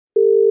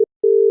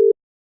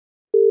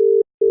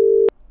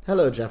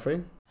Hello,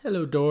 Jeffrey.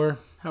 Hello, Dor.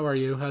 How are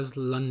you? How's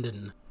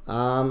London?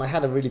 I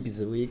had a really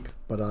busy week,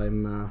 but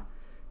I'm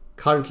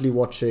currently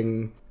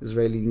watching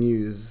Israeli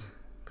news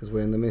because we're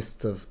in the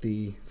midst of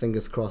the,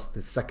 fingers crossed,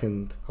 the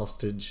second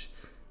hostage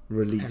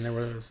release.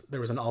 And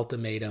there was an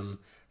ultimatum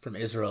from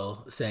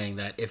Israel saying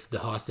that if the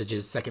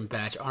hostages' second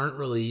batch aren't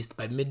released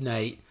by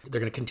midnight,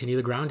 they're going to continue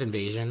the ground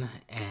invasion.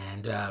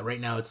 And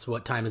right now,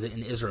 what time is it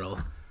in Israel?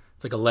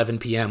 It's like 11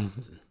 p.m.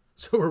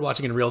 So we're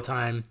watching in real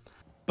time.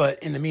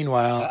 But in the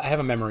meanwhile, I have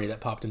a memory that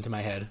popped into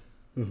my head.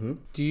 Mm-hmm.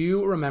 Do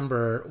you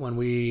remember when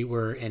we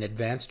were in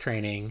advanced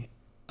training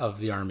of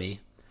the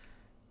army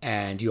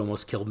and you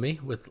almost killed me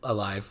with a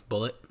live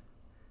bullet?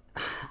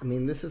 I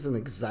mean, this is an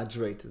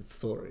exaggerated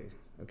story,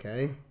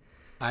 okay?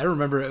 I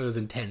remember it was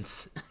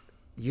intense.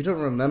 You don't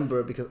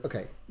remember because,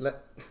 okay,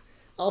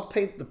 I'll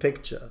paint the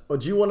picture. Or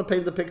do you want to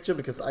paint the picture?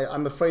 Because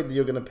I'm afraid that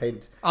you're going to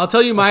paint I'll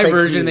tell you my fake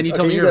version, news. then you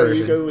tell me your go,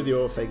 version. You go with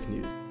your fake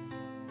news.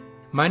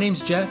 My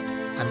name's Jeff.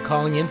 I'm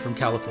calling in from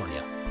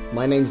California.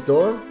 My name's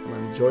Dora, and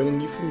I'm joining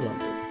you from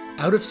London.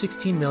 Out of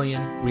 16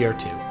 million, we are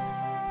two.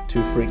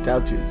 Two freaked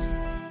out Jews.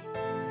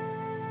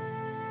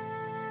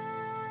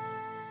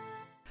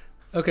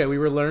 Okay, we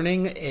were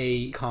learning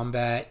a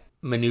combat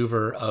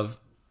maneuver of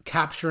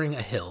capturing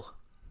a hill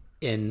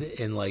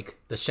in like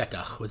the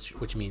shetach,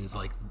 which means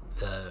like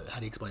how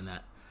do you explain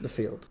that? The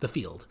field. The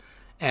field.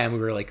 And we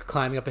were like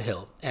climbing up a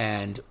hill,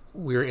 and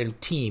we were in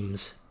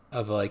teams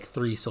of like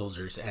 3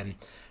 soldiers. And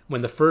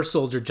when the first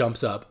soldier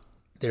jumps up,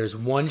 there's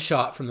one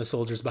shot from the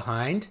soldiers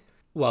behind,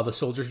 while the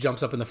soldier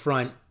jumps up in the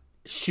front,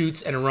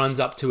 shoots and runs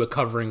up to a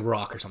covering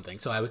rock or something.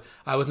 So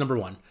I was number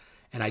 1.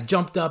 And I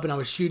jumped up and I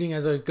was shooting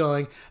as I was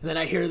going. And then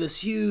I hear this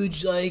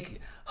huge, like,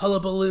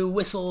 hullabaloo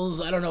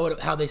whistles. I don't know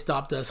how they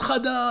stopped us.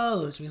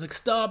 Chadal, which means, like,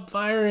 stop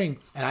firing.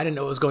 And I didn't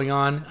know what was going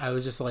on. I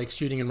was just, like,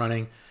 shooting and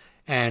running.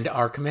 And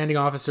our commanding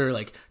officer,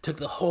 like, took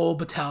the whole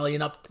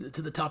battalion up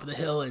to the top of the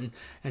hill and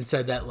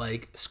said that,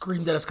 like,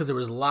 screamed at us because there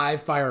was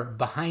live fire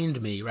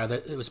behind me. Rather,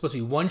 it was supposed to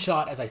be one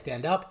shot as I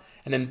stand up.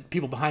 And then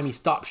people behind me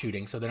stop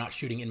shooting, so they're not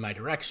shooting in my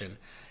direction.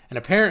 And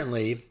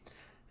apparently,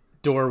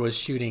 Dor was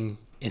shooting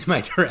in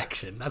my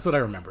direction. That's what I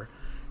remember.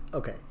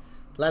 Okay,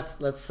 let's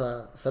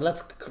tell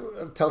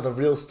the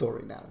real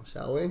story now,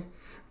 shall we?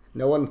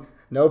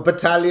 No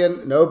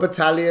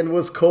battalion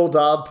was called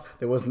up.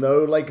 There was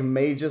no like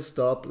major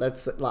stop.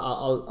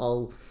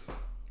 I'll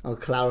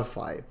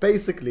clarify.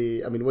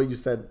 Basically, I mean, what you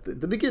said at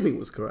the beginning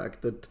was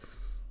correct. That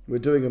we're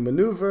doing a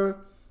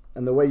maneuver,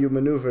 and the way you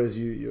maneuver is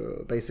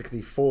you're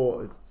basically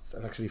 4. It's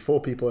actually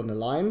 4 people in a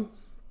line,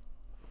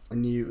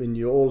 and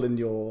you're all in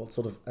your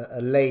sort of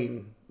a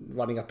lane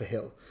running up a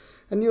hill,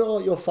 and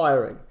you're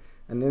firing.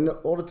 And in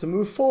order to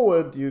move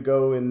forward, you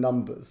go in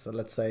numbers. So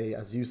let's say,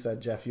 as you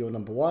said, Jeff, you're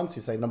number 1. So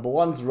you say number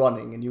 1's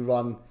running, and you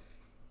run,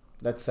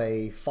 let's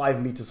say,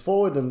 5 meters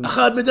forward, and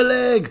Achad mit the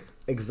leg.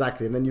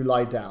 Exactly, and then you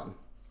lie down.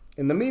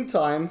 In the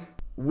meantime,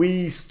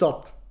 we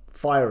stop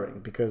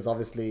firing because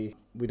obviously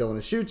we don't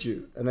want to shoot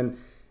you. And then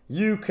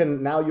you're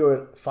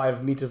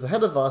 5 meters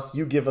ahead of us.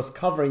 You give us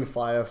covering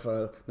fire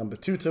for number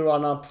 2 to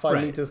run up,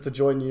 5 meters to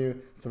join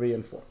you, 3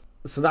 and 4.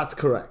 So that's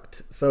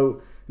correct.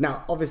 So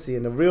now, obviously,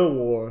 in a real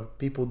war,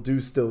 people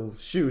do still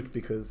shoot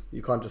because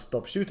you can't just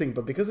stop shooting.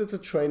 But because it's a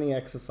training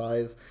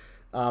exercise,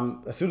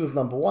 as soon as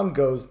number 1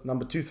 goes,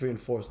 number 2, 3,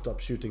 and 4 stop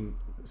shooting,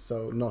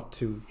 so not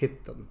to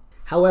hit them.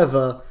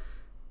 However,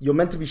 you're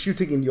meant to be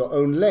shooting in your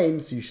own lane,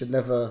 so you should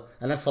never,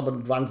 unless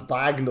someone runs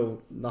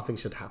diagonal, nothing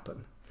should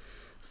happen.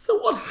 So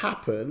what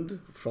happened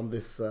from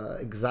this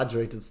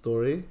exaggerated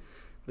story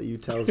that you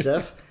tell,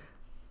 Jeff?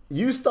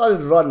 You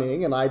started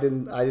running, and I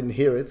didn't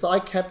hear it, so I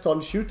kept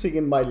on shooting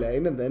in my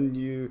lane, and then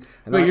you.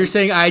 And Wait, you're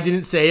saying I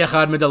didn't say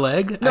Achad mit the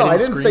leg? No, I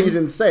didn't say you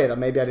didn't say it.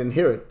 Maybe I didn't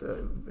hear it.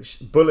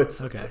 Bullets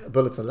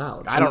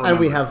allowed. I don't remember. And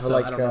we have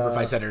I don't remember if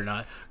I said it or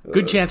not.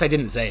 Good chance I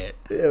didn't say it.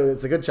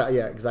 It's a good chance.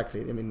 Yeah,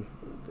 exactly. I mean,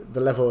 the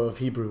level of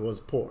Hebrew was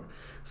poor,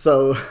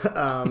 so.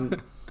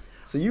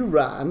 So you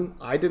ran,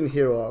 I didn't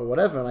hear or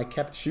whatever, and I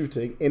kept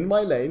shooting in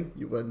my lane.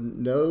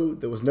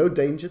 There was no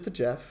danger to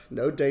Jeff,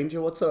 no danger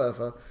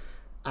whatsoever.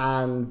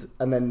 And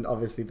then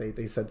obviously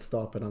they said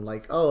stop, and I'm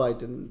like, oh, I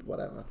didn't,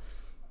 whatever.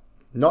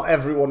 Not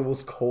everyone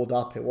was called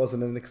up. It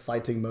wasn't an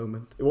exciting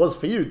moment. It was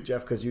for you,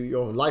 Jeff, because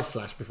your life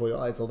flashed before your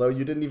eyes, although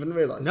you didn't even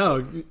realize.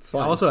 No, so it's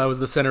fine. Also I was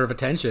the center of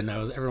attention.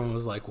 Everyone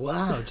was like,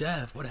 wow,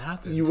 Jeff, what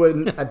happened? You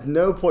were at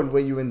no point were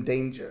you in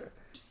danger.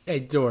 Hey,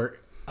 Dor,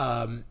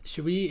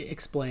 should we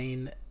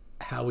explain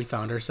how we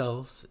found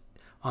ourselves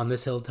on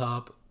this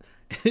hilltop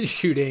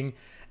shooting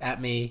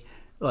at me?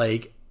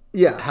 Like,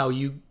 yeah, how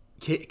you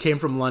came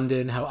from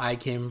London, how I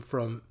came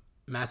from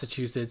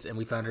Massachusetts, and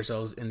we found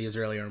ourselves in the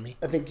Israeli army?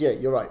 I think, yeah,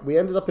 you're right. We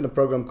ended up in a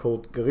program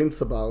called Gerin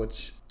Tzaba,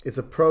 which is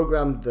a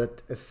program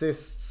that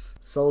assists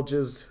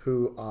soldiers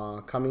who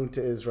are coming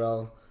to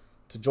Israel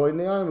to join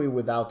the army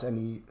without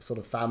any sort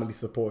of family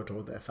support,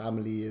 or their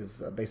family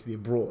is basically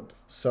abroad.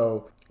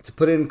 So to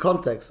put it in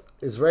context,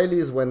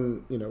 Israelis,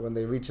 when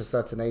they reach a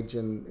certain age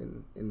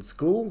in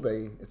school,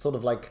 it's sort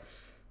of like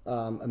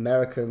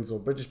Americans or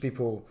British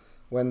people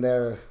when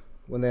they're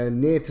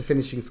near to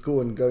finishing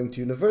school and going to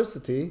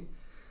university,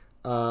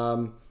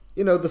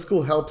 The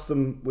school helps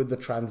them with the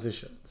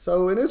transition.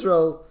 So in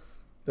Israel,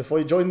 before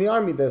you join the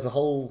army, there's a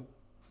whole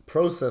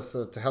process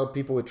to help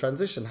people with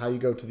transition, how you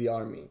go to the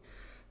army,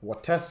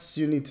 what tests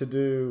you need to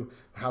do,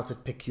 how to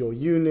pick your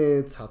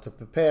units, how to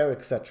prepare,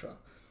 etc.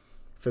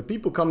 For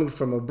people coming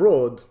from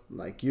abroad,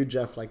 like you,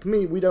 Jeff, like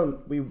me, we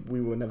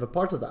were never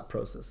part of that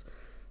process.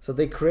 So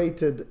they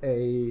created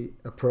a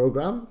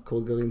program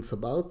called Garin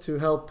Sabal to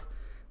help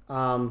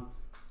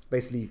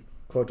basically,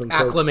 quote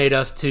unquote, acclimate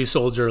us to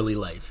soldierly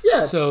life.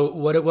 Yeah. So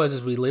what it was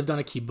is we lived on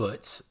a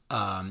kibbutz.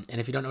 And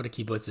if you don't know what a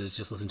kibbutz is,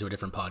 just listen to a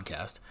different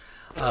podcast.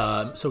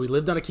 So we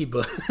lived on a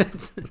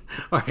kibbutz.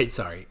 All right,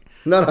 sorry.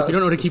 No, if you don't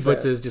know what a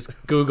kibbutz fair. is, just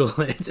Google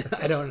it.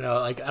 I don't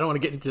know. I don't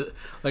want to get into,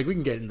 we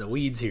can get in the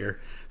weeds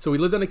here. So we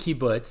lived on a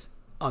kibbutz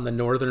on the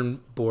northern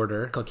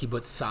border called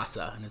Kibbutz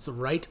Sasa, and it's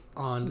right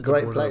on the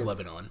border of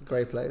Lebanon.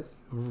 Great place.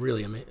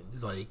 Really amazing.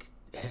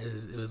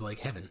 It was like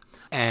heaven.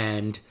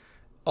 And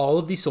all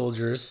of these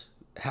soldiers,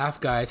 half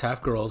guys,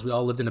 half girls, we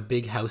all lived in a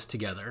big house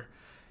together.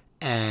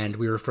 And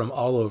we were from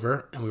all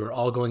over, and we were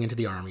all going into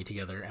the army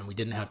together, and we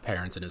didn't have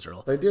parents in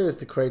Israel. The idea is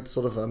to create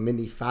sort of a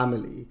mini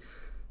family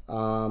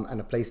and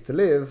a place to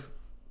live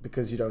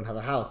because you don't have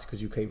a house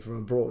because you came from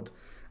abroad.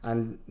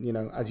 And,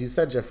 as you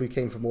said, Jeff, we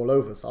came from all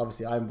over. So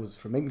obviously I was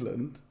from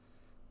England.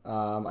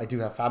 I do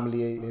have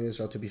family in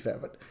Israel, to be fair,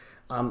 but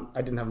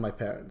I didn't have my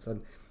parents.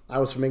 And I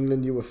was from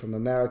England, you were from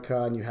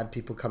America, and you had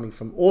people coming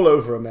from all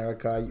over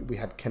America. We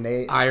had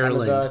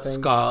Ireland, Canada,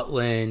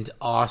 Scotland,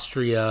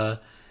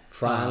 Austria,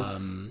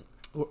 France,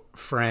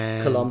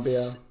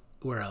 Colombia.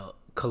 Where else?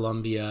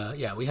 Colombia.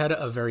 Yeah, we had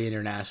a very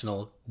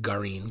international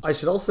Garin. I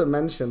should also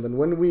mention that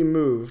when we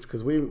moved,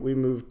 because we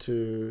moved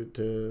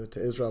to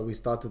Israel, we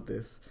started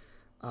this.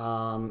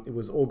 It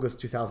was August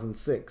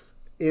 2006,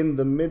 in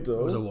the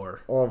middle was a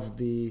war. of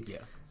the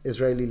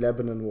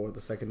Israeli-Lebanon war,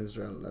 the second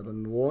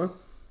Israel-Lebanon war.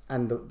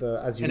 And as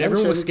you mentioned,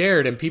 everyone was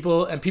scared, and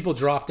people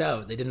dropped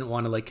out. They didn't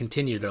want to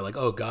continue. They're like,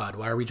 "Oh God,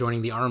 why are we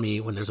joining the army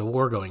when there's a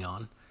war going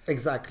on?"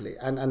 Exactly,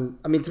 and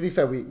I mean, to be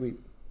fair, we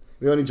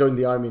only joined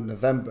the army in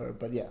November,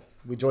 but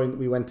yes, we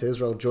went to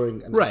Israel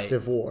during an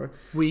active war.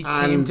 We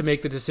came to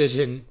make the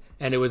decision,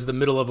 and it was the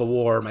middle of a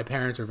war. My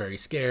parents were very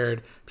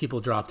scared. People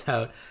dropped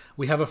out.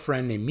 We have a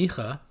friend named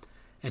Micha,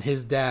 and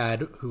his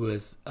dad, who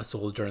was a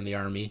soldier in the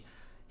army,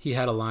 he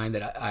had a line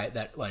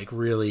that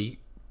really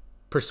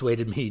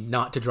persuaded me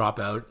not to drop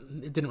out.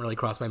 It didn't really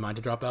cross my mind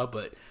to drop out,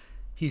 but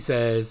he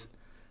said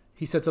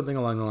something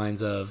along the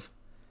lines of,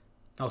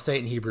 I'll say it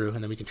in Hebrew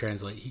and then we can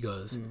translate. He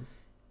goes,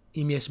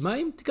 Im yesh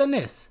mayim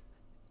tikanes,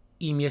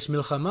 im yesh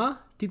milchama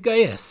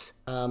titgayes.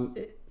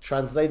 It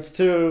translates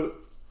to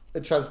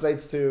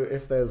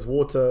if there's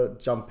water,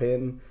 jump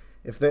in.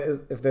 If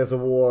there's a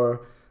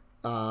war,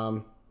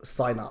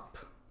 sign up.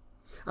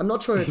 I'm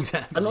not sure.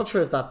 Exactly. I'm not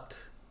sure if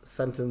that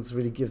sentence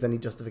really gives any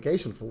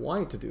justification for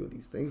why to do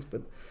these things,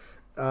 but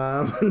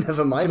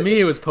never mind. To me,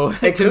 it was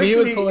poetic.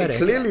 It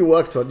clearly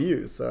worked on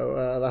you,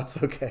 so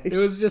that's okay. It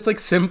was just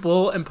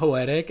simple and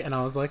poetic, and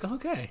I was like,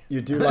 okay.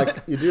 You do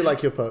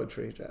like your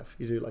poetry, Jeff.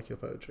 You do like your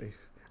poetry.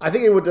 I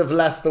think it would have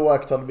less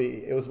worked on me.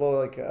 It was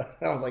more like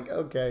I was like,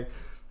 okay,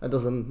 that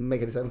doesn't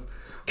make any sense.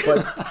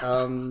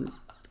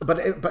 But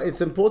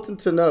it's important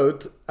to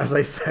note, as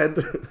I said,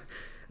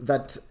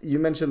 that you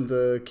mentioned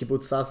the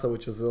Kibbutz Sasa,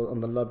 which is on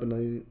the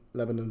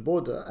Lebanon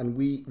border, and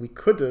we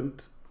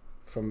couldn't.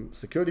 From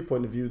security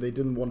point of view, they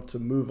didn't want to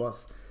move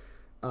us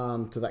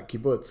to that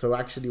kibbutz. So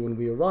actually, when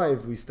we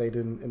arrived, we stayed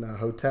in a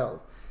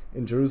hotel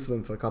in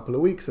Jerusalem for a couple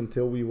of weeks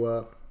until there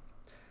was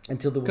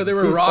because there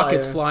were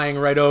rockets flying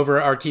right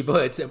over our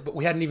kibbutz, but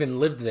we hadn't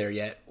even lived there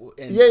yet.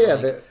 And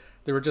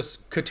there were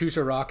just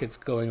Katyusha rockets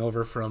going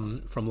over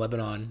from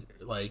Lebanon,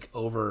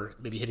 over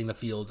maybe hitting the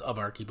fields of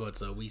our kibbutz.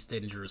 So we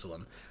stayed in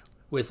Jerusalem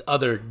with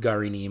other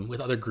Garinim, with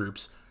other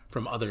groups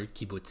from other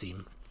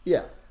kibbutzim.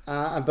 Yeah.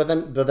 But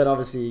then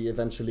obviously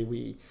eventually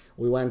we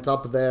went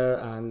up there,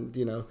 and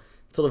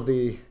sort of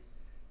the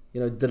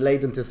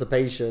delayed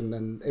anticipation,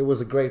 and it was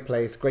a great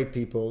place, great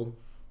people.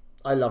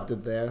 I loved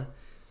it there.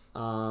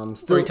 Are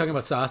you talking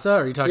about Sasa,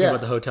 or are you talking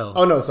about the hotel?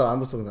 Oh no, sorry, I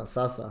was talking about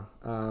Sasa.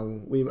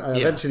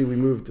 Eventually we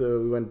moved.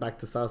 We went back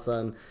to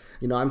Sasa,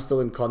 and I'm still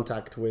in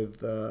contact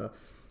with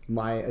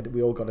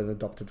we all got an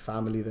adopted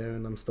family there,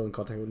 and I'm still in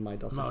contact with my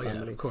adopted family.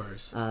 Oh yeah, of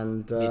course.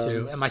 And me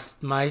too. And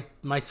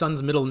my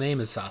son's middle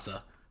name is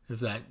Sasa. If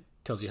that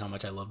tells you how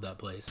much I love that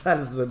place. That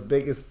is the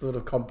biggest sort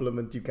of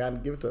compliment you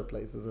can give to a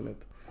place, isn't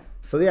it?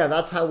 So yeah,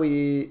 that's how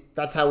we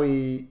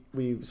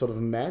sort of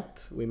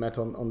met. We met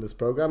on this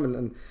program,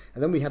 and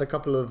then we had a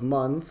couple of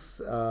months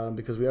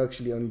because we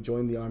actually only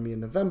joined the army in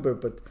November.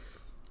 But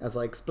as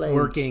I explained,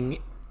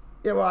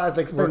 as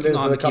I explained, working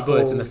on the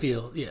kibbutz in the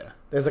field. Yeah,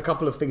 there's a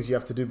couple of things you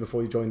have to do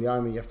before you join the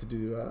army. You have to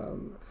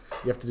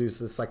do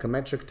some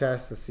psychometric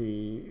tests to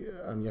see.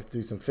 You have to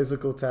do some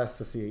physical tests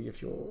to see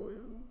if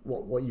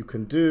what you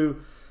can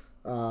do.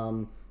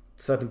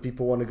 Certain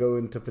people want to go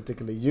into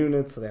particular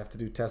units, so they have to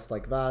do tests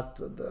like that.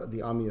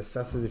 The army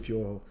assesses if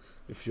you're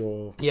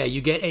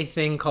you get a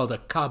thing called a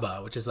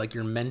kaba, which is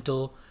your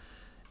mental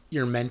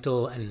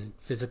and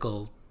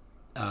physical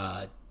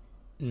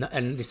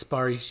And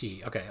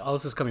Nisparishi. Okay, all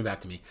this is coming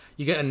back to me.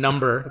 You get a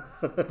number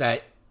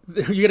that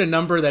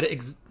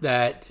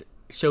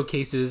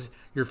showcases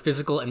your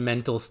physical and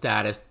mental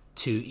status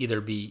to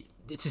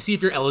see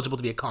if you're eligible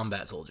to be a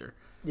combat soldier.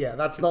 Yeah,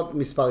 that's not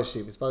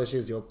Misparishi. Misparishi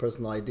is your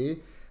personal ID.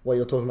 What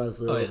you're talking about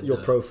is your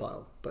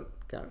profile. But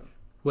Karen.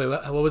 Wait,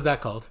 what was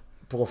that called?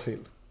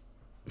 Profil.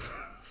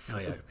 Oh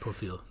yeah,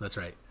 profile. That's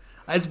right.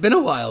 It's been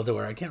a while to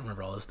where I can't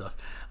remember all this stuff.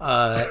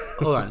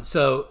 Hold on.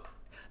 So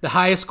the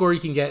highest score you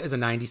can get is a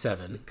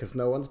 97. Because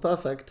no one's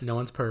perfect. No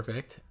one's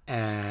perfect.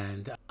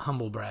 And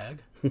humble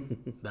brag.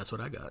 That's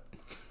what I got.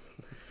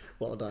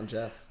 Well done,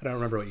 Jeff. I don't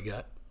remember what you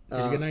got.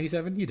 Did you get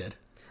 97? You did.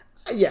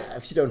 Yeah,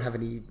 if you don't have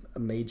any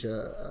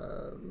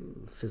major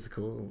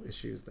physical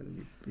issues,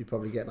 then you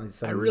probably get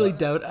 97. I really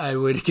doubt I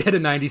would get a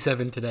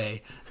 97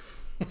 today.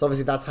 So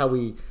obviously that's how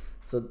we...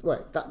 So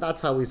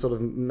that's how we sort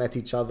of met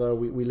each other.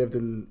 We lived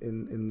in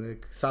the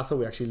Sasa.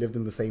 We actually lived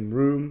in the same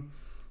room,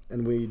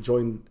 and we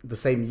joined the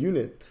same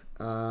unit.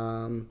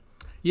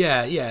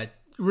 Yeah.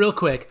 Real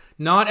quick,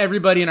 not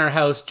everybody in our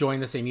house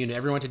joined the same unit.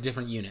 Everyone went to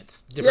different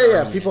units.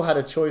 People had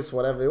a choice,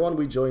 whatever they want.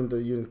 We joined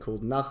the unit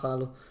called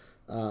Nachal,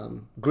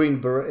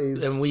 Green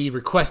Berets, and we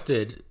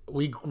requested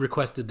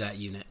that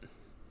unit.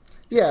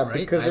 Yeah, right?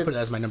 because I put it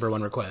as my number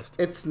one request.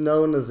 It's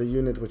known as a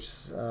unit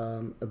which,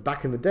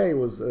 back in the day,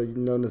 was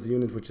known as a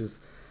unit which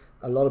is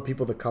a lot of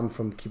people that come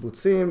from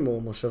kibbutzim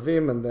or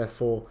moshavim, and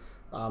therefore,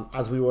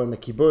 as we were in the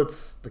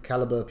kibbutz, the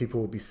caliber of people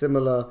would be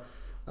similar,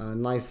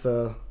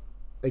 nicer.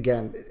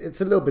 Again,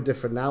 it's a little bit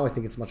different now. I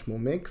think it's much more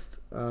mixed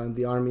in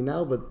the army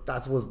now, but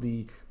that was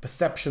the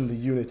perception the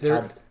unit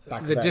had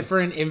back then. The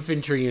different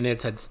infantry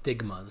units had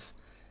stigmas.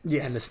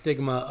 Yes. And the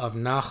stigma of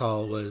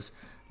Nachal was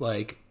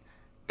like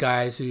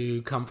guys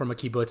who come from a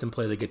kibbutz and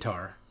play the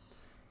guitar.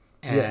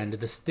 And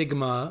the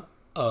stigma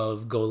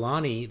of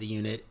Golani, the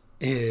unit,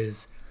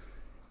 is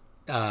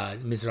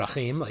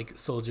Mizrachim, like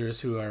soldiers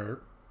who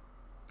are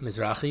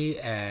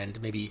Mizrahi, and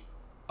maybe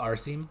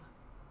Arsim.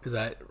 Is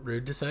that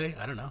rude to say?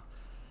 I don't know.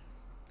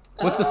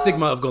 What's the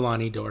stigma of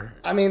Golani, Dor?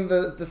 I mean,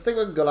 the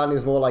stigma of Golani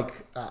is more like,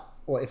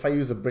 well, if I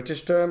use a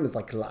British term, it's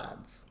like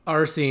lads.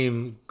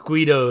 Arsim,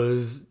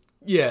 Guidos,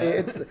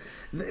 yeah.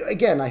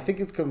 Again, I think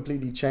it's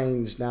completely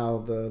changed now.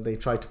 They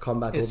try to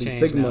combat all these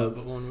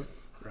stigmas. Now,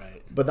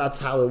 right. But that's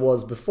how it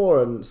was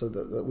before, and so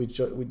we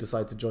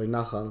decided to join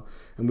Nachal,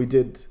 and we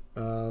did.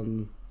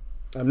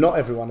 Not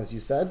everyone, as you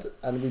said,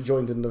 and we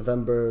joined in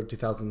November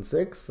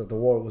 2006. So the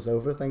war was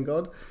over, thank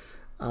God.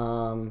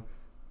 And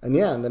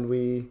then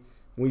we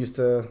used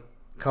to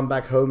come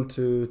back home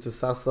to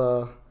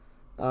Sasa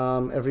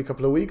every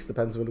couple of weeks,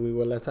 depends when we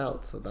were let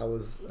out. So that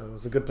was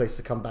a good place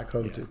to come back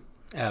home to.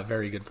 Yeah,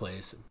 very good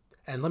place.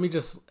 And let me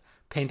just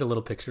paint a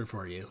little picture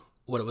for you,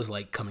 what it was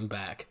like coming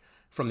back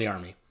from the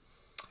army.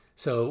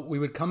 So we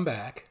would come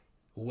back,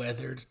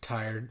 weathered,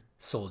 tired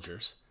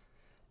soldiers,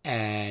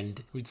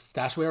 and we'd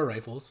stash away our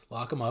rifles,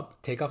 lock them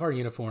up, take off our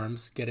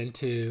uniforms, get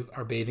into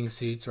our bathing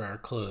suits or our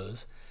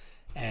clothes.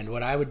 And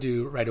what I would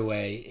do right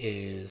away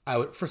is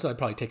I'd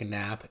probably take a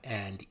nap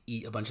and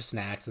eat a bunch of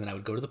snacks, and then I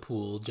would go to the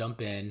pool,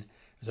 jump in.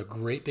 There's a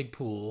great big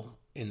pool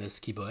in this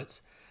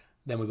kibbutz.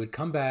 Then we would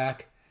come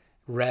back,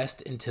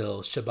 rest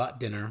until Shabbat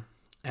dinner,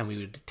 and we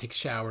would take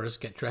showers,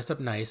 get dressed up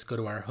nice, go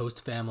to our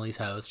host family's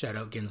house, shout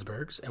out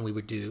Ginsberg's, and we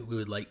would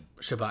light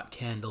Shabbat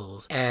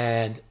candles.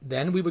 And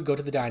then we would go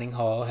to the dining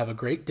hall, have a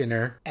great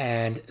dinner,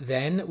 and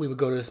then we would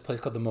go to this place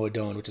called the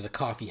Moadon, which is a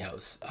coffee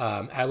house.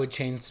 I would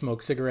chain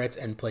smoke cigarettes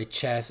and play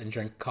chess and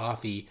drink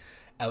coffee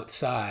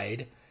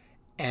outside.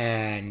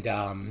 And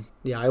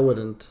I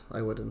wouldn't.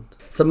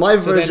 So my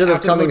version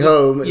of coming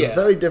home is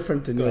very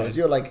different than yours.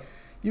 You're like,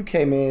 you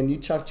came in, you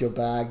chucked your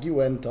bag, you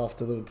went off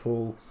to the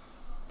pool.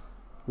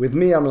 With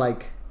me, I'm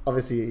like,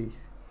 obviously,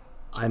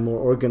 I'm more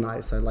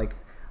organized.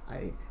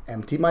 I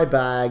empty my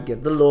bag,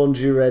 get the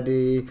laundry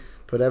ready,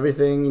 put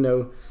everything,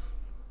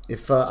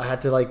 if I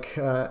had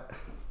to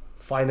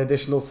find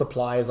additional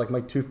supplies, like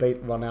my toothpaste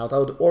run out, I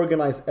would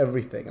organize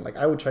everything. And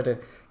I would try to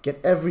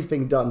get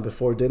everything done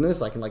before dinner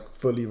so I can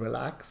fully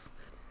relax.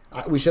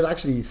 We should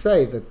actually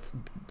say that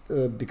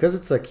because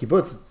it's a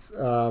kibbutz,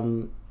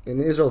 in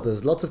Israel,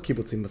 there's lots of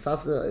kibbutzim.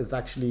 Sasa is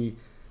actually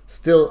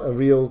still a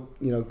real,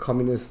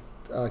 communist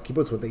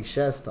kibbutz where they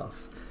share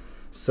stuff.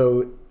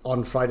 So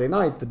on Friday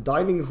night, the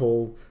dining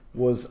hall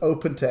was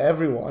open to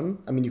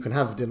everyone. I mean, you can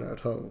have dinner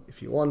at home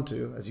if you want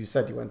to. As you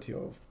said, you went to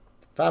your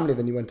family,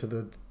 then you went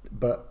to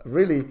but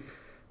really,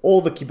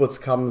 all the kibbutz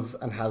comes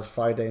and has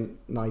Friday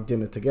night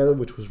dinner together,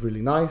 which was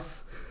really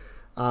nice.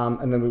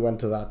 And then we went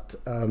to that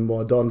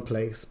Moadon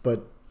place.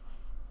 But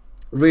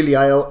really,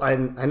 I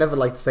never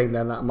liked staying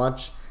there that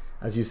much.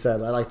 As you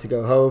said, I like to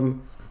go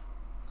home.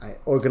 I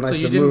organized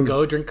the room. So you didn't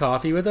go drink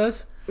coffee with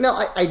us? No,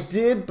 I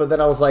did, but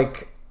then I was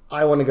like,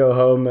 I want to go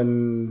home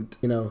and,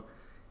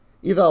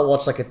 either I'll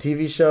watch a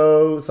TV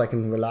show so I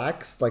can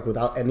relax,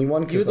 without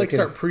anyone. You would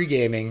start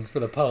pre-gaming for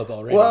the pub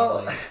already.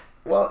 Well,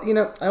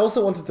 I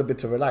also wanted a bit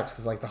to relax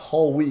because the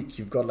whole week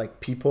you've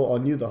got people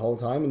on you the whole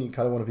time and you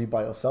kind of want to be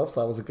by yourself.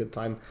 So that was a good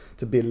time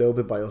to be a little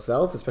bit by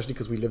yourself, especially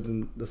because we lived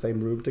in the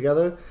same room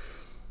together.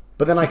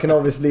 But then I can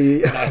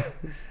obviously...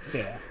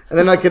 Yeah. And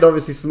then I could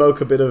obviously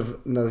smoke a bit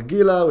of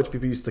nargila, which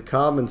people used to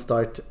come and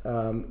start...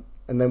 and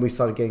then we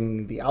started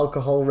getting the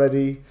alcohol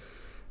ready.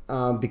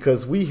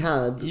 Because we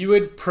had... You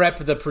would prep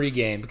the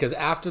pregame, because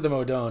after the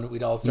Modon,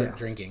 we'd all start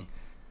drinking.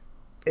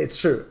 It's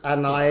true.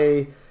 And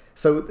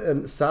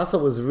Sasa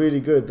was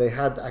really good. They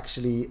had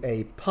actually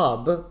a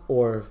pub,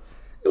 or...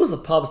 It was a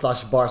pub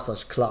 / bar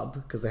 / club,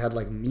 because they had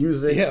like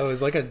music. Yeah,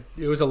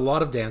 it was a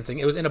lot of dancing.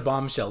 It was in a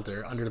bomb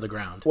shelter under the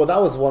ground. Well,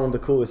 that was one of the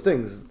coolest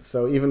things.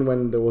 So even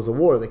when there was a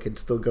war, they could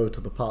still go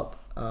to the pub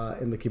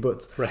in the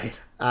kibbutz. Right.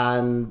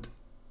 And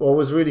what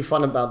was really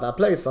fun about that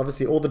place,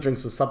 obviously all the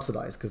drinks were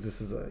subsidized because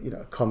this is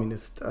a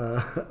communist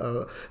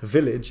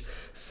village.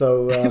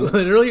 So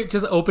literally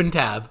just open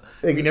tab.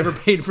 We never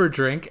paid for a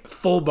drink.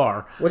 Full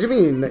bar. What do you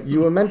mean? You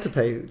were meant to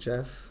pay,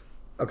 Jeff.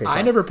 Okay,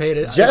 I never paid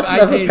it. Jeff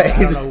never paid. I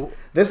don't know.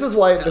 That's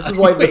why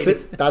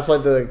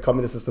the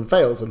communist system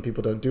fails when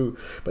people don't do.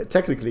 But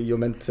technically, you're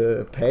meant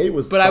to pay.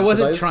 But I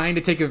wasn't trying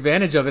to take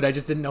advantage of it. I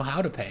just didn't know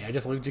how to pay. I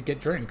just looked to get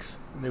drinks.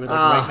 And they would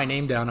write my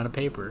name down on a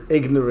paper.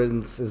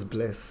 Ignorance is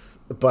bliss.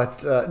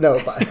 But it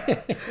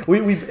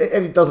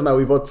doesn't matter.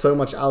 We bought so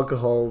much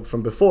alcohol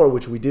from before,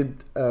 which we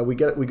did. We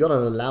got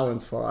an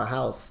allowance for our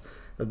house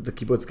that the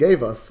kibbutz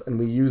gave us, and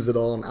we used it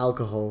all on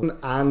alcohol.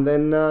 And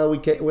then we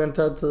went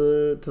out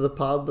to the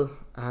pub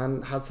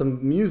and had some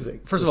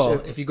music. First of all,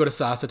 if you go to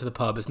Sasa to the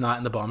pub, it's not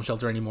in the bomb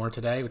shelter anymore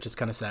today, which is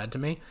kind of sad to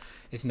me.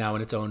 It's now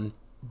in its own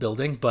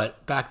building.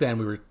 But back then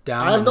we were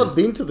down. I have not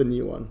been to the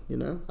new one.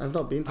 I've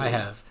not been to. I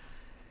have.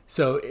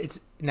 So it's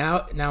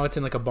now it's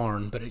in like a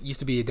barn, but it used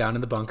to be down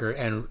in the bunker,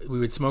 and we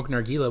would smoke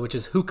nargila, which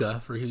is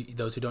hookah. For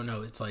those who don't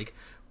know, it's like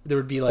there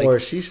would be like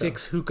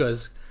 6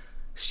 hookahs,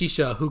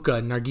 shisha,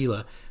 hookah,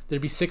 nargila.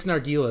 There'd be 6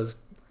 nargilas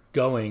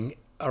going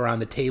around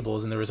the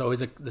tables, and there was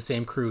always the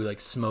same crew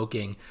like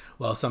smoking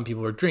while some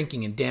people were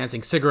drinking and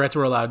dancing. Cigarettes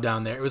were allowed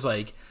down there. It was I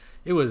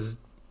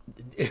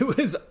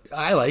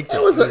liked it.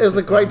 It was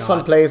a great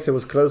fun place. It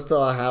was close to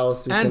our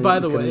house. By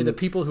the way, the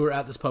people who were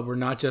at this pub were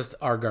not just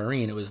our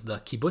garin. It was the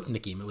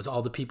kibbutznikim. It was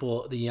all the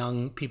people, the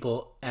young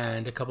people,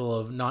 and a couple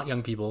of not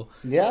young people.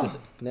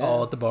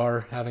 All at the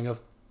bar having a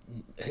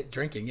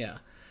drinking. Yeah,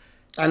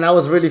 and that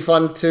was really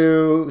fun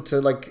to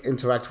like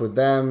interact with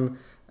them.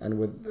 And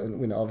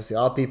with obviously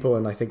our people,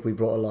 and I think we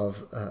brought a lot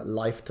of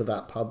life to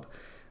that pub.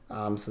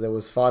 So there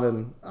was fun,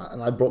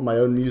 and I brought my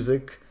own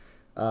music,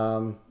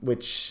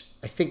 which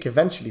I think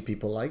eventually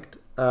people liked.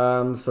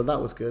 So that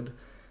was good,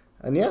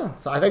 and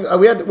so I think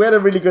we had a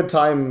really good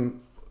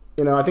time.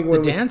 I think the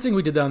dancing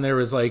we did down there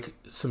was like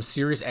some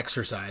serious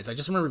exercise. I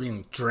just remember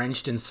being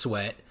drenched in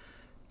sweat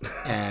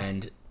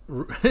and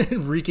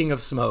reeking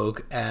of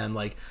smoke, and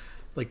like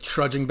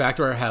trudging back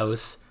to our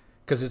house.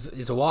 Because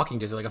it's a walking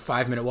distance, like a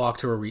 5-minute walk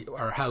to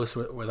our house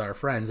with our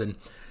friends, and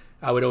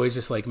I would always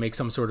just like make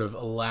some sort of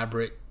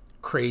elaborate,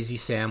 crazy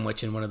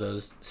sandwich in one of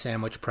those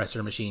sandwich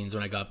presser machines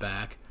when I got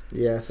back.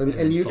 Yes,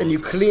 and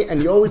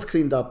you always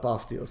cleaned up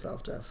after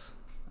yourself, Jeff.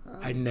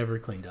 I never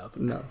cleaned up.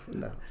 No.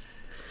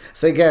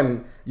 So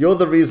again, you're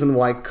the reason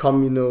why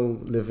communal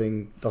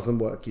living doesn't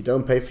work. You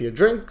don't pay for your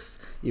drinks.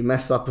 You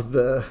mess up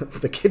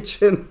the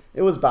kitchen.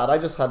 It was bad. I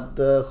just had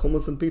the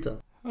hummus and pita.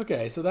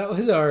 Okay, so that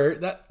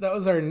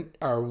was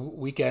our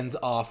weekends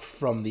off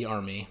from the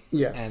army.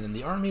 Yes. And then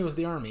the army was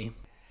the army.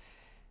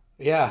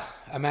 Yeah,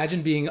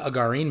 imagine being a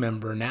Garin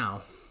member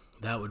now.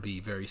 That would be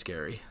very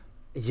scary.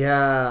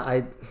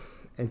 Yeah,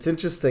 it's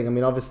interesting. I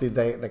mean, obviously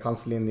they're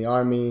constantly in the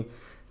army.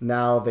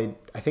 Now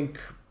I think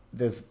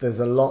there's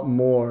a lot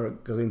more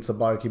Garin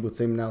Sabar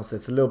Kibbutzim now, so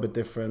it's a little bit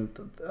different.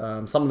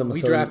 Some of them are We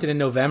drafted in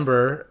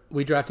November,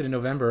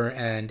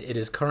 and it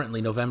is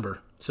currently November.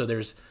 So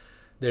there's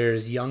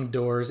young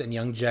Doors and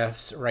young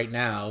Jeffs right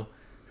now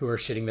who are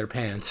shitting their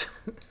pants.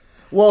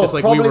 Well, just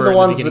like probably we were the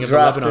ones at the that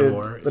drafted.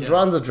 the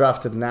ones that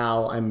drafted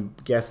now, I'm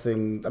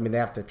guessing, I mean, they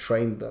have to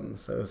train them,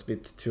 so it's a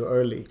bit too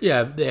early.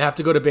 Yeah, they have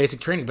to go to basic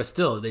training, but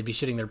still, they'd be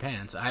shitting their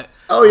pants. I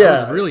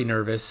was really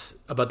nervous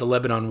about the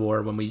Lebanon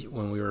war when we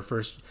were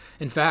first.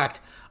 In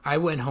fact, I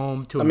went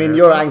home to America. I mean,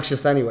 you're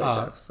anxious anyway,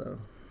 Jeff, so...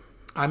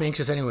 I'm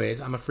anxious anyways.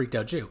 I'm a freaked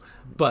out Jew.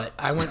 But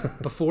I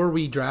went, before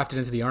we drafted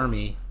into the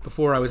army,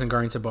 before I was in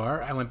Garin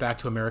Sabar, I went back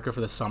to America for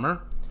the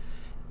summer.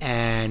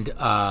 And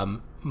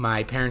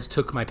my parents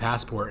took my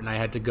passport, and I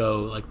had to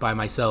go like by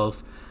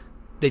myself.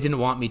 They didn't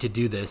want me to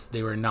do this.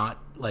 They were not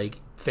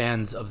like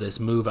fans of this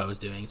move I was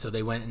doing. So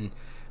they went, and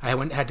I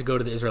had to go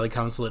to the Israeli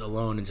consulate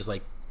alone and just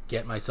like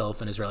get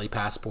myself an Israeli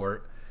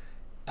passport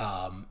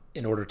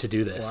in order to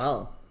do this.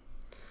 Wow.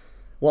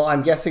 Well,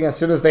 I'm guessing as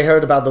soon as they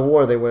heard about the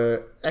war, they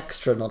were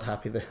extra not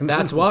happy then.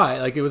 That's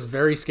why. Like, it was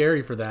very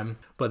scary for them.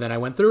 But then I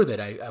went through with it.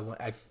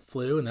 I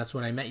flew, and that's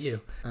when I met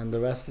you. And the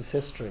rest is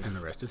history.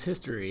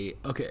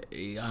 Okay,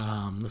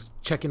 let's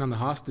check in on the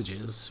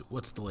hostages.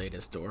 What's the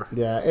latest, Dor?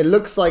 Yeah, it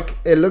looks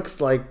like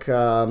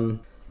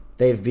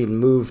they've been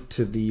moved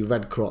to the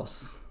Red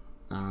Cross.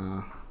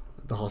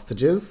 The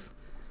hostages.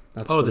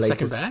 That's the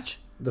second batch?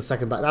 The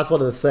second batch. That's what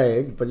they're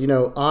saying. But, I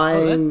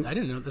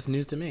didn't know. That's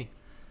news to me.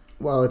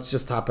 Well, it's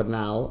just happened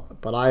now,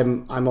 but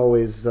I'm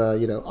always,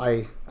 I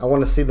I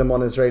want to see them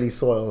on Israeli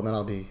soil, and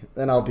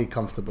then I'll be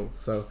comfortable.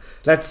 So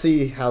let's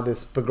see how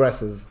this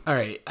progresses. All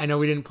right. I know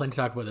we didn't plan to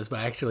talk about this, but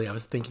actually I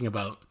was thinking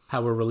about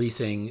how we're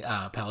releasing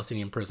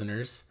Palestinian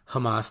prisoners,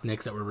 Hamas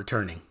nicks that we're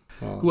returning.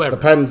 Whoever.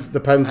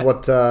 Depends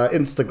what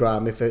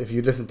Instagram. If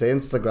you listen to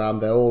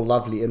Instagram, they're all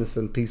lovely,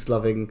 innocent,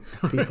 peace-loving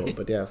people. Right.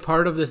 But yes,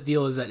 part of this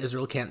deal is that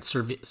Israel can't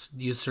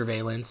use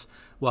surveillance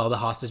while the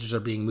hostages are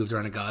being moved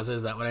around in Gaza.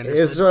 Is that what I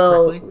understood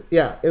correctly?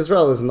 Yeah,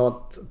 Israel is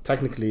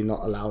technically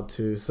not allowed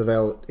to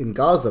surveil in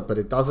Gaza, but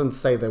it doesn't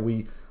say that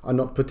we are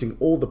not putting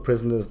all the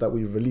prisoners that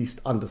we released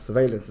under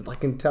surveillance. And I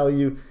can tell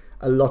you,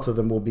 a lot of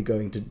them will be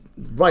going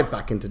right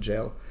back into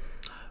jail.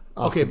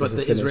 Okay, but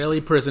the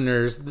Israeli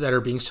prisoners that are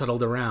being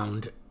shuttled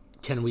around.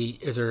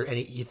 Is there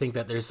any, you think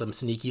that there's some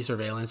sneaky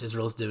surveillance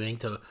Israel's doing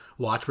to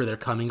watch where they're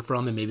coming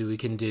from, and maybe we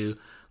can do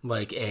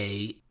like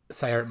a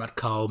Sayeret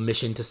Matkal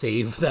mission to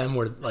save them?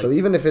 So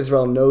even if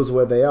Israel knows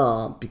where they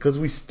are, because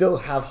we still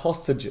have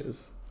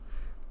hostages,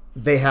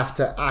 they have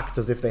to act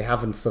as if they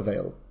haven't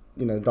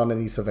done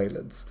any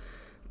surveillance,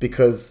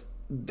 because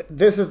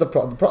this is the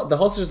problem. The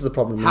hostages are the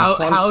problem.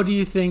 How do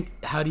you think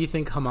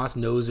Hamas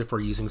knows if we're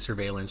using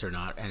surveillance or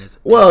not? And if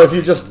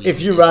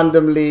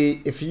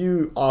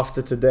you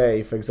after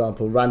today, for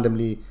example,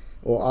 randomly,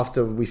 or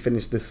after we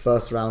finish this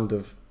first round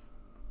of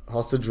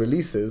hostage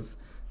releases,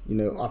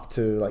 up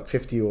to like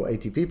 50 or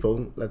 80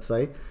 people, let's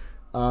say,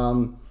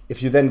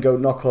 if you then go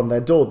knock on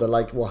their door, they're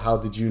like, well, how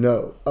did you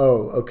know?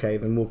 Oh, okay,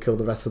 then we'll kill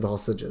the rest of the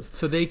hostages.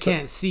 So they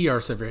can't see our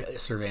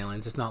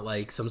surveillance. It's not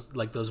like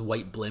those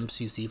white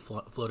blimps you see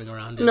floating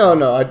around.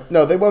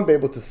 No, they won't be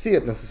able to see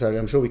it necessarily.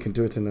 I'm sure we can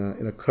do it in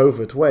a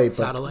covert way.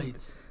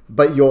 Satellites.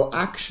 But your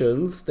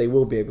actions, they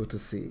will be able to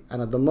see.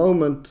 And at the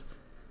moment,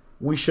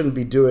 we shouldn't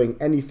be doing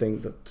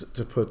anything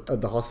to put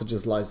the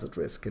hostages' lives at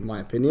risk, in my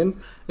opinion.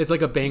 It's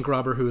like a bank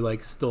robber who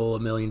stole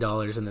 $1 million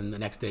and then the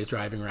next day is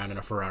driving around in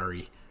a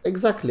Ferrari.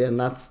 Exactly, and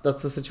that's the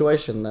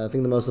situation. I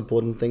think the most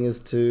important thing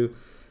is to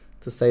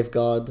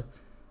safeguard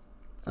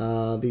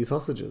these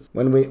hostages.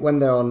 When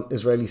they're on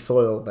Israeli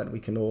soil, then we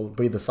can all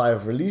breathe a sigh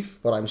of relief.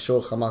 But I'm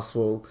sure Hamas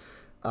will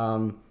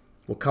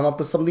come up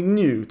with something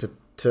new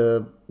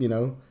to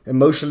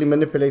emotionally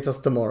manipulate us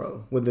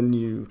tomorrow with a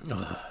new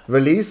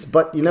release.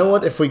 But you know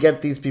what? If we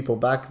get these people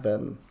back,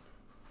 then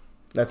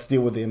let's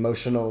deal with the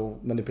emotional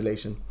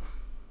manipulation.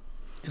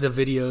 The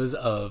videos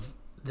of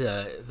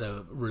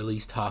the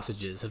released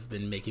hostages have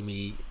been making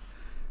me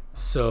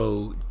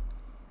so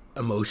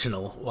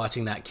emotional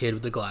watching that kid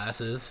with the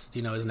glasses. Do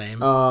you know his name?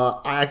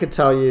 I could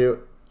tell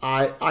you,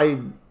 I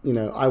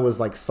was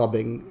like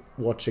sobbing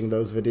watching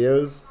those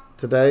videos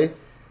today.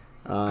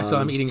 I saw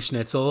him eating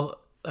schnitzel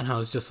and I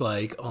was just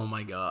like, oh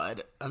my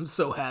God, I'm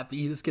so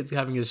happy this kid's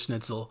having his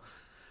schnitzel.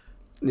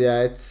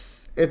 Yeah,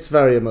 it's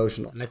very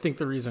emotional. And I think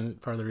part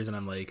of the reason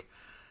I'm like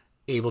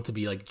able to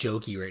be like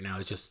jokey right now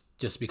is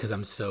just because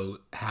I'm so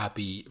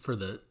happy for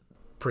the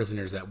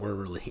prisoners that were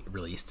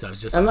released. So I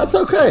was just, and that's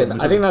okay.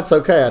 I think that's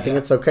okay. I think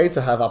it's okay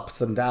to have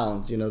ups and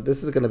downs.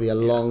 This is going to be a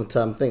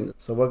long-term thing.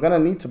 So we're going to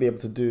need to be able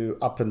to do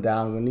up and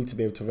down. We need to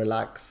be able to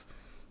relax.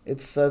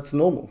 It's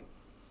normal.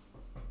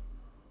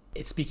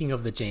 Speaking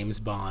of the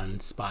James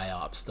Bond spy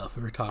ops stuff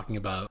we were talking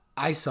about,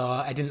 I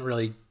didn't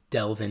really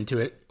delve into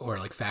it or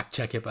fact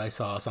check it, but I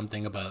saw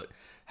something about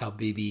how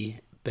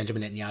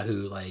Benjamin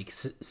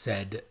Netanyahu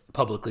said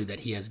publicly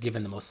that he has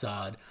given the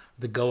Mossad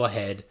the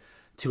go-ahead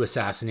to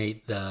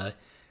assassinate the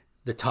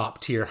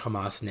top-tier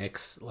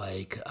Hamasniks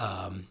like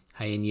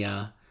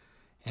Hayania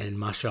and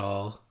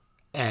Mashal.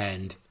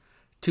 And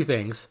two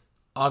things.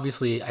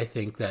 Obviously, I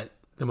think that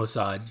the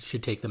Mossad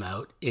should take them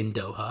out in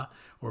Doha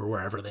or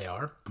wherever they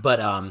are. But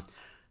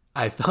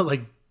I felt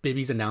like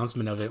Bibi's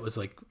announcement of it was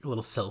a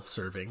little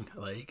self-serving.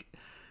 Like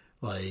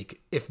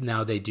if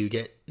now they do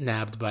get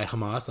nabbed by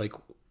Hamas,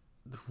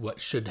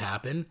 what should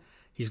happen?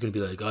 He's going to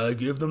be like, I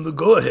give them the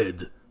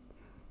go-ahead.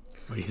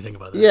 What do you think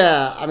about that?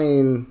 Yeah, I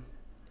mean,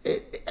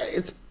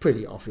 it's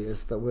pretty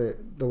obvious that we're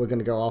going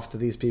to go after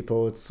these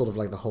people. It's sort of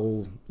like the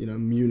whole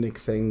Munich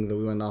thing that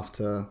we went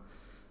after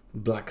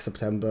Black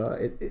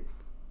September.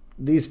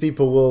 These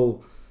people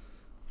will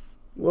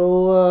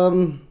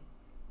look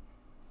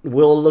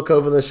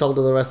over their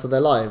shoulder the rest of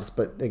their lives,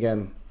 but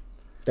again,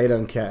 they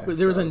don't care.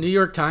 There was a New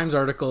York Times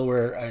article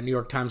where a New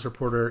York Times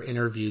reporter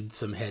interviewed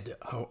some head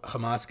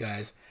Hamas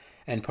guys,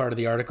 and part of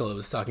the article it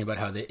was talking about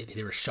how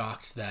they were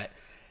shocked that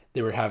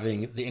they were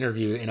having the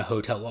interview in a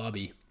hotel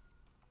lobby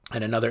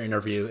and another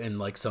interview in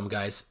some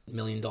guy's $1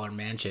 million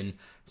mansion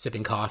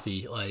sipping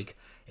coffee.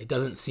 It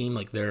doesn't seem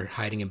like they're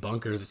hiding in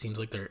bunkers. It seems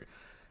like they're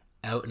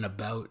out and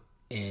about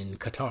in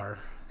Qatar.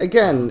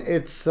 Again,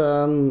 it's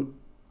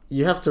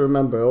you have to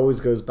remember, it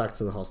always goes back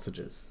to the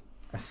hostages.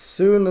 As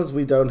soon as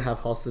we don't have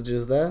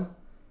hostages there,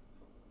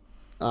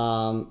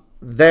 then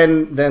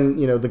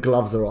the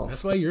gloves are off.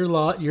 That's why your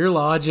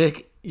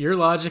logic,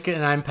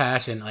 and I'm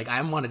passion.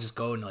 I want to just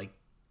go and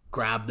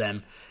grab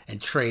them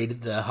and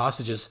trade the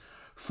hostages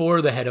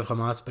for the head of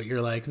Hamas. But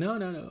you're like,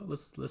 no,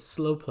 let's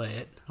slow play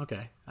it.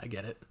 Okay, I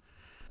get it.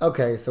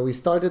 Okay, so we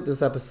started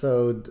this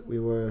episode. We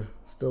were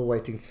still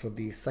waiting for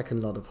the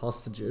second lot of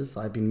hostages.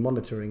 I've been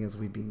monitoring as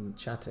we've been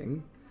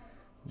chatting,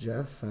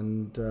 Jeff,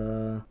 and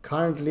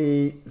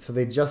currently, so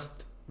they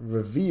just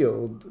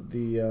revealed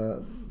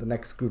the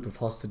next group of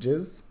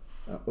hostages.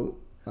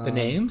 The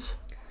names?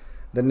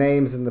 The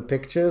names in the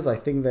pictures. I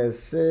think there's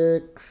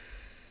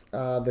 6.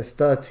 There's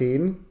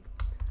 13.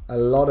 A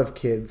lot of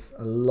kids.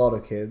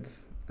 Oh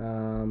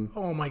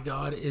my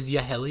God, is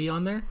Yaheli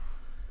on there?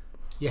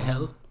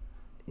 Yahel?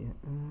 Yeah,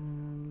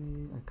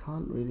 I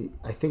can't really.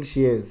 I think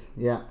she is.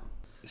 Yeah.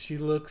 She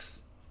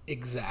looks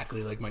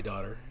exactly like my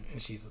daughter,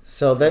 and she's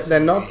so they're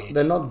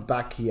not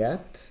back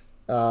yet.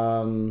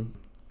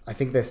 I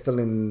think they're still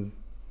in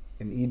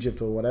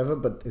Egypt or whatever,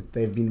 but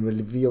they've been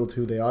revealed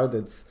who they are.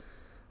 That's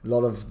a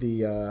lot of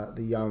the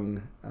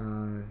young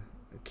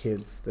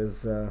kids.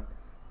 There's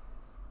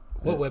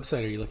what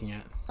website are you looking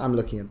at? I'm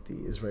looking at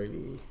the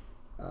Israeli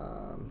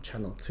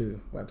Channel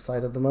 2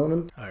 website at the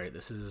moment. All right,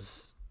 this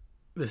is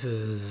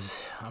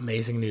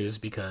amazing news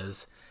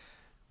because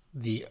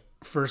the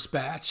first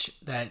batch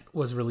that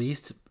was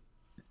released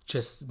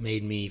just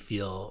made me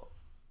feel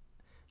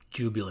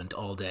jubilant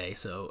all day.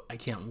 So I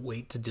can't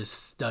wait to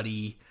just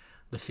study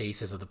the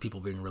faces of the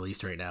people being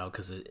released right now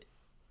because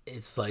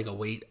it's like a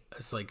weight.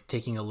 It's like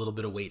taking a little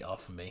bit of weight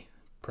off of me,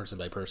 person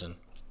by person.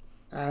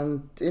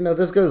 And,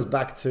 this goes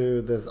back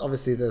to, there's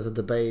a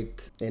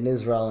debate in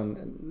Israel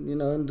and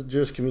in the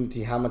Jewish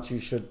community, how much you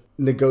should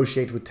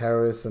negotiate with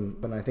terrorists.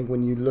 And I think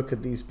when you look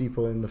at these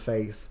people in the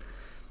face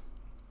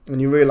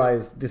and you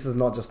realize this is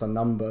not just a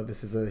number,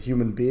 this is a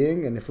human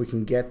being. And if we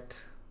can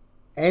get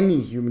any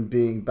human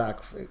being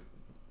back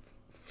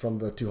from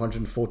the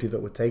 240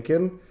 that were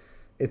taken,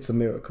 it's a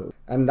miracle.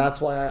 And that's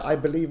why I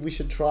believe we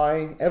should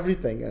try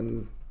everything.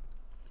 And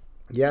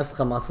yes,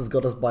 Hamas has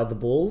got us by the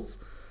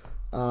balls.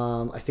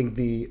 I think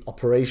the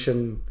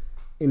operation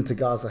into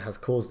Gaza has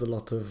caused a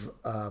lot of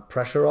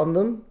pressure on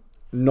them.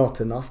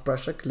 Not enough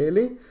pressure,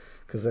 clearly,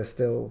 because they're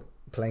still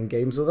playing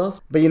games with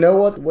us. But you know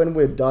what? When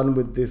we're done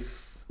with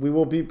this, we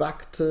will be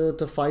back to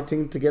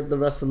fighting to get the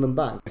rest of them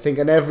back. I think,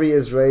 and every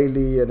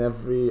Israeli and I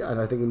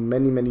think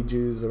many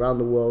Jews around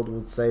the world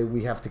would say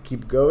we have to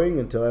keep going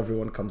until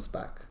everyone comes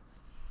back,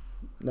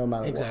 no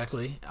matter what.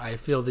 Exactly. I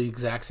feel the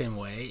exact same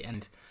way,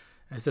 and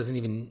this doesn't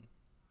even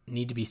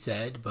need to be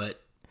said, but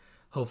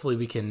hopefully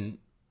we can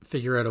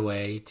figure out a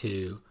way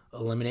to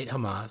eliminate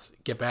Hamas,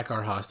 get back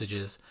our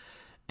hostages,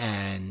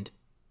 and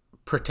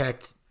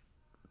protect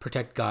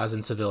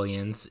Gazan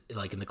civilians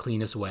like in the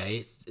cleanest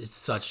way. It's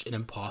such an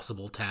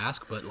impossible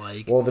task, but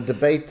like... Well, the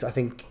debate, I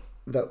think,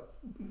 that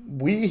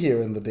we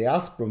hear in the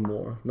diaspora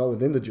more, not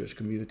within the Jewish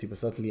community, but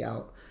certainly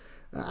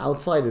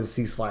outside is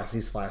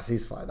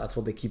ceasefire. That's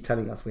what they keep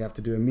telling us. We have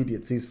to do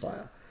immediate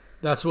ceasefire.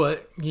 That's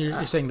what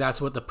you're saying.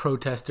 That's what the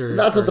protesters.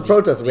 That's what the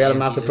protesters. We had a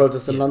massive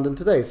protest in London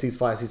today.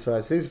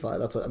 Ceasefire.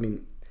 That's what I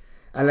mean.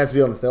 And let's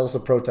be honest, they're also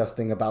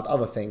protesting about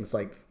other things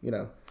like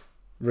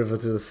river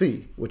to the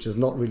sea, which is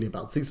not really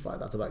about ceasefire.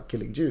 That's about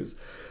killing Jews.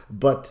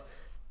 But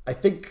I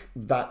think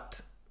that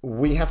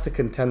we have to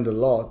contend a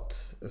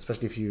lot,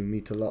 especially if you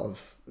meet a lot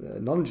of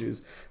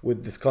non-Jews,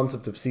 with this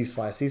concept of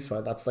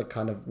ceasefire. That's like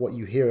kind of what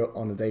you hear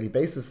on a daily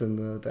basis in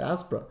the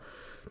diaspora.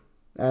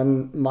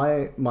 And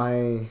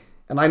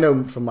and I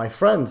know from my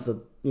friends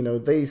that,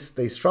 they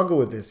struggle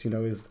with this,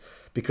 is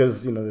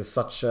because, there's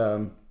such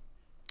a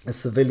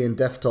civilian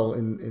death toll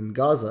in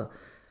Gaza.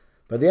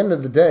 But at the end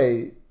of the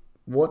day,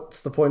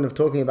 what's the point of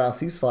talking about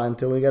ceasefire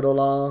until we get all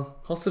our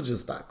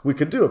hostages back? We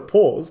could do a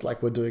pause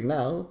like we're doing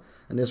now,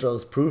 and Israel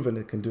has proven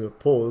it can do a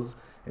pause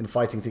in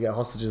fighting to get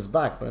hostages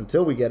back. But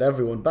until we get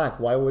everyone back,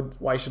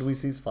 why should we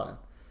ceasefire?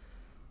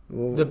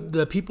 Well,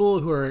 the people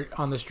who are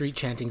on the street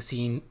chanting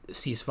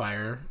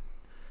ceasefire,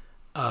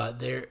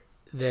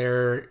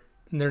 they're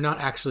not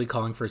actually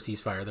calling for a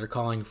ceasefire. They're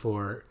calling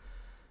for...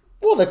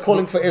 Well, they're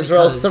calling for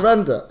Israel's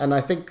surrender, and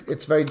I think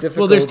it's very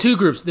difficult. Well, there's two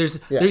groups. There's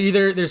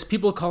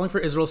people calling for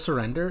Israel's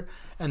surrender,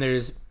 and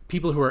there's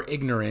people who are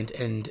ignorant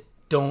and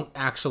don't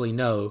actually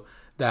know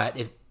that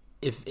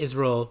if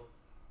Israel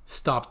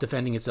stopped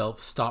defending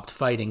itself, stopped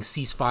fighting,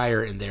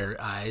 ceasefire in their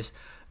eyes,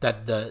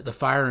 that the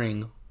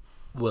firing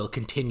will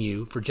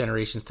continue for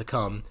generations to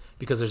come,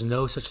 because there's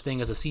no such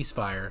thing as a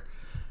ceasefire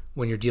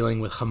when you're dealing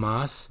with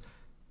Hamas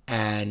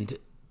and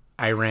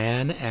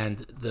Iran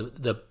and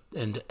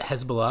and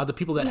Hezbollah, the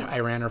people that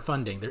Iran are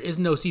funding. There is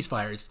no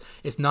ceasefire.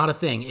 It's not a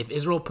thing. If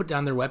Israel put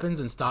down their weapons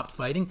and stopped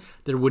fighting,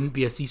 there wouldn't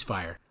be a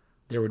ceasefire.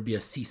 There would be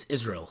a cease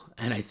Israel.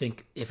 And I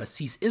think if a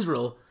cease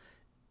Israel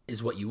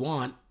is what you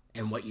want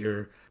and what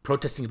you're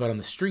protesting about on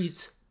the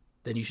streets,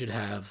 then you should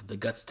have the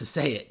guts to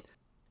say it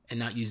and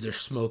not use their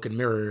smoke and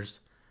mirrors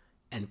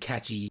and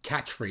catchy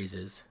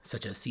catchphrases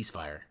such as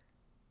ceasefire.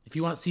 If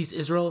you want cease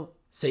Israel,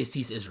 say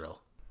cease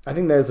Israel. I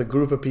think there's a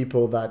group of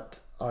people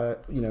that are,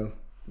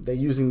 they're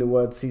using the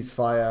word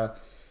ceasefire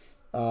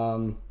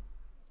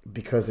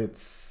because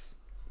it's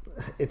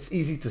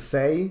easy to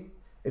say.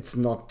 It's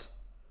not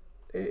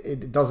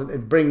it doesn't.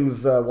 It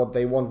brings what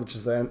they want, which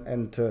is the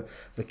end to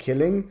the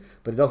killing,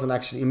 but it doesn't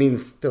actually. It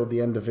means still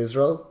the end of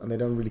Israel, and they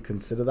don't really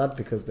consider that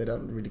because they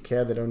don't really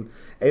care. They don't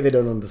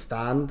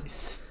understand.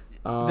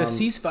 The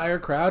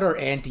ceasefire crowd are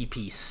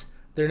anti-peace.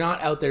 They're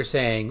not out there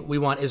saying we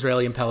want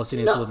Israeli and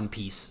Palestinians to live in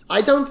peace.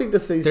 I don't think the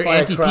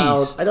ceasefire crowd.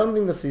 Anti-peace. I don't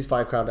think the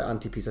ceasefire crowd are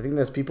anti-peace. I think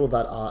there's people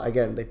that are,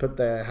 again, they put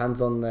their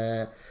hands on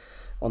their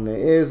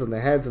ears and their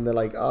heads, and they're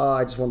like,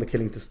 I just want the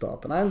killing to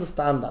stop. And I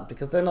understand that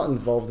because they're not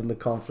involved in the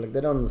conflict.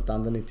 They don't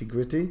understand the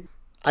nitty-gritty.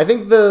 I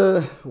think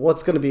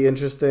what's going to be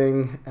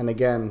interesting, and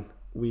again,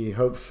 we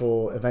hope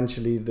for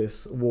eventually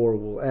this war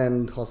will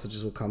end,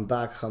 hostages will come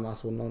back,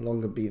 Hamas will no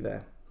longer be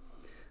there.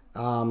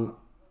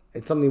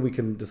 It's something we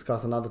can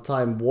discuss another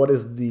time. What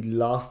is the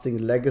lasting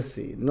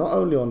legacy, not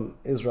only on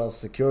Israel's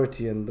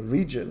security in the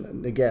region,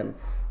 and again,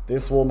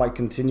 this war might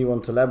continue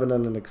on to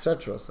Lebanon and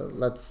etc. So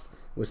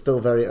we're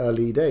still very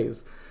early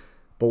days.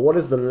 But what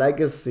is the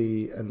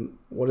legacy and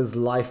what does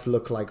life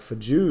look like for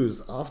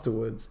Jews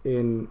afterwards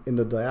in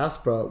the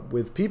diaspora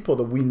with people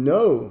that we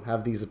know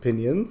have these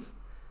opinions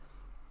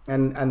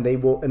and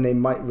they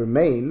might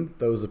remain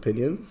those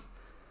opinions.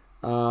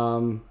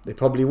 They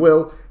probably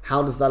will.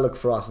 How does that look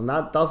for us? And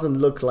that doesn't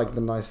look like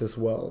the nicest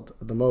world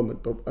at the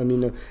moment. But I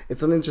mean,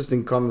 it's an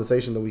interesting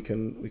conversation that we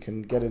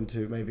can get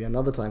into maybe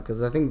another time,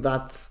 because I think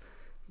that's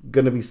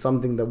going to be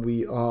something that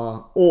we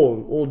are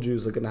all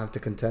Jews are going to have to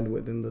contend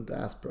with in the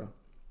diaspora.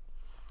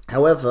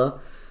 However,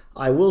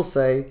 I will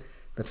say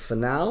that for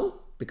now,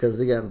 because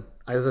again,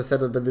 as I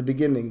said at the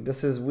beginning,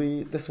 this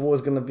war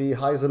is going to be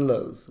highs and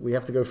lows. We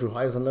have to go through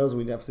highs and lows.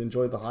 We have to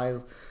enjoy the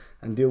highs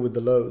and deal with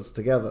the lows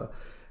together.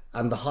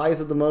 And the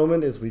highs at the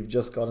moment is we've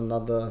just got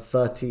another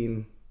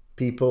 13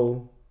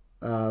 people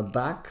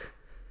back,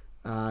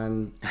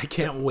 and I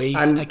can't wait.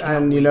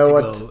 And you know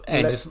what? Go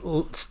and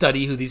just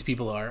study who these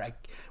people are.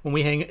 When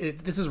we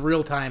this is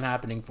real time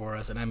happening for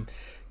us, and I'm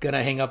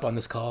gonna hang up on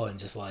this call and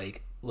just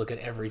like look at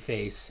every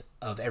face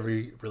of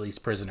every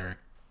released prisoner,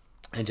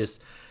 and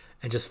just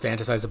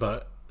fantasize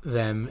about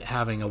them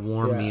having a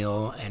warm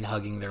meal and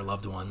hugging their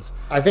loved ones.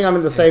 I think I'm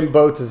in the same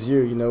boat as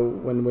you. You know,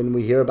 when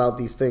we hear about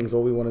these things,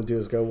 all we want to do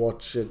is go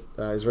watch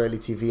Israeli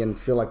TV and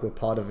feel like we're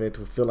part of it.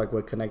 We feel like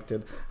we're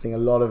connected. I think a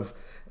lot of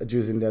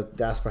Jews in the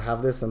diaspora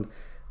have this, and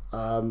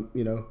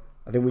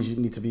I think we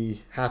need to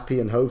be happy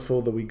and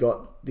hopeful that we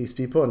got these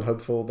people, and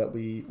hopeful that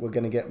we're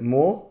going to get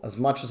more, as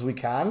much as we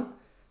can.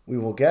 We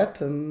will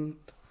get, and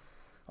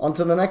on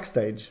to the next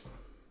stage.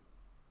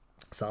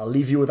 So I'll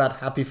leave you with that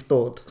happy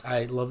thought.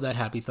 I love that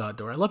happy thought,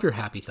 Dor. I love your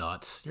happy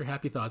thoughts. Your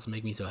happy thoughts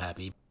make me so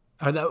happy.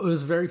 That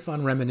was very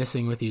fun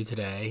reminiscing with you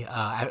today.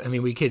 I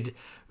mean, we could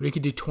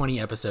do 20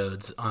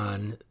 episodes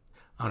on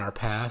our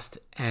past,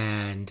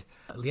 and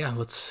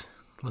let's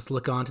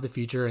look on to the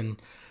future.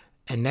 And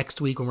next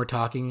week when we're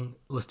talking,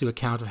 let's do a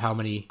count of how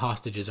many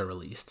hostages are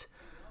released.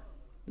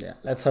 Yeah,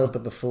 let's hope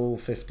at the full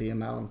 50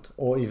 amount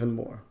or even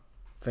more.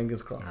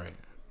 Fingers crossed.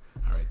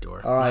 All right,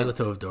 Dor. All right. Laila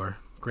Tov, Dor.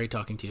 Great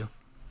talking to you.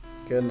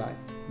 Good night.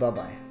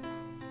 Bye-bye.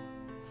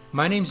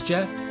 My name's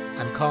Jeff.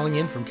 I'm calling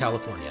in from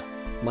California.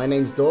 My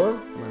name's Dor,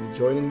 and I'm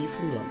joining you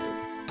from London.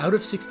 Out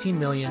of 16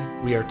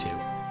 million, we are 2.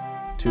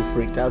 2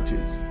 freaked out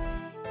Jews.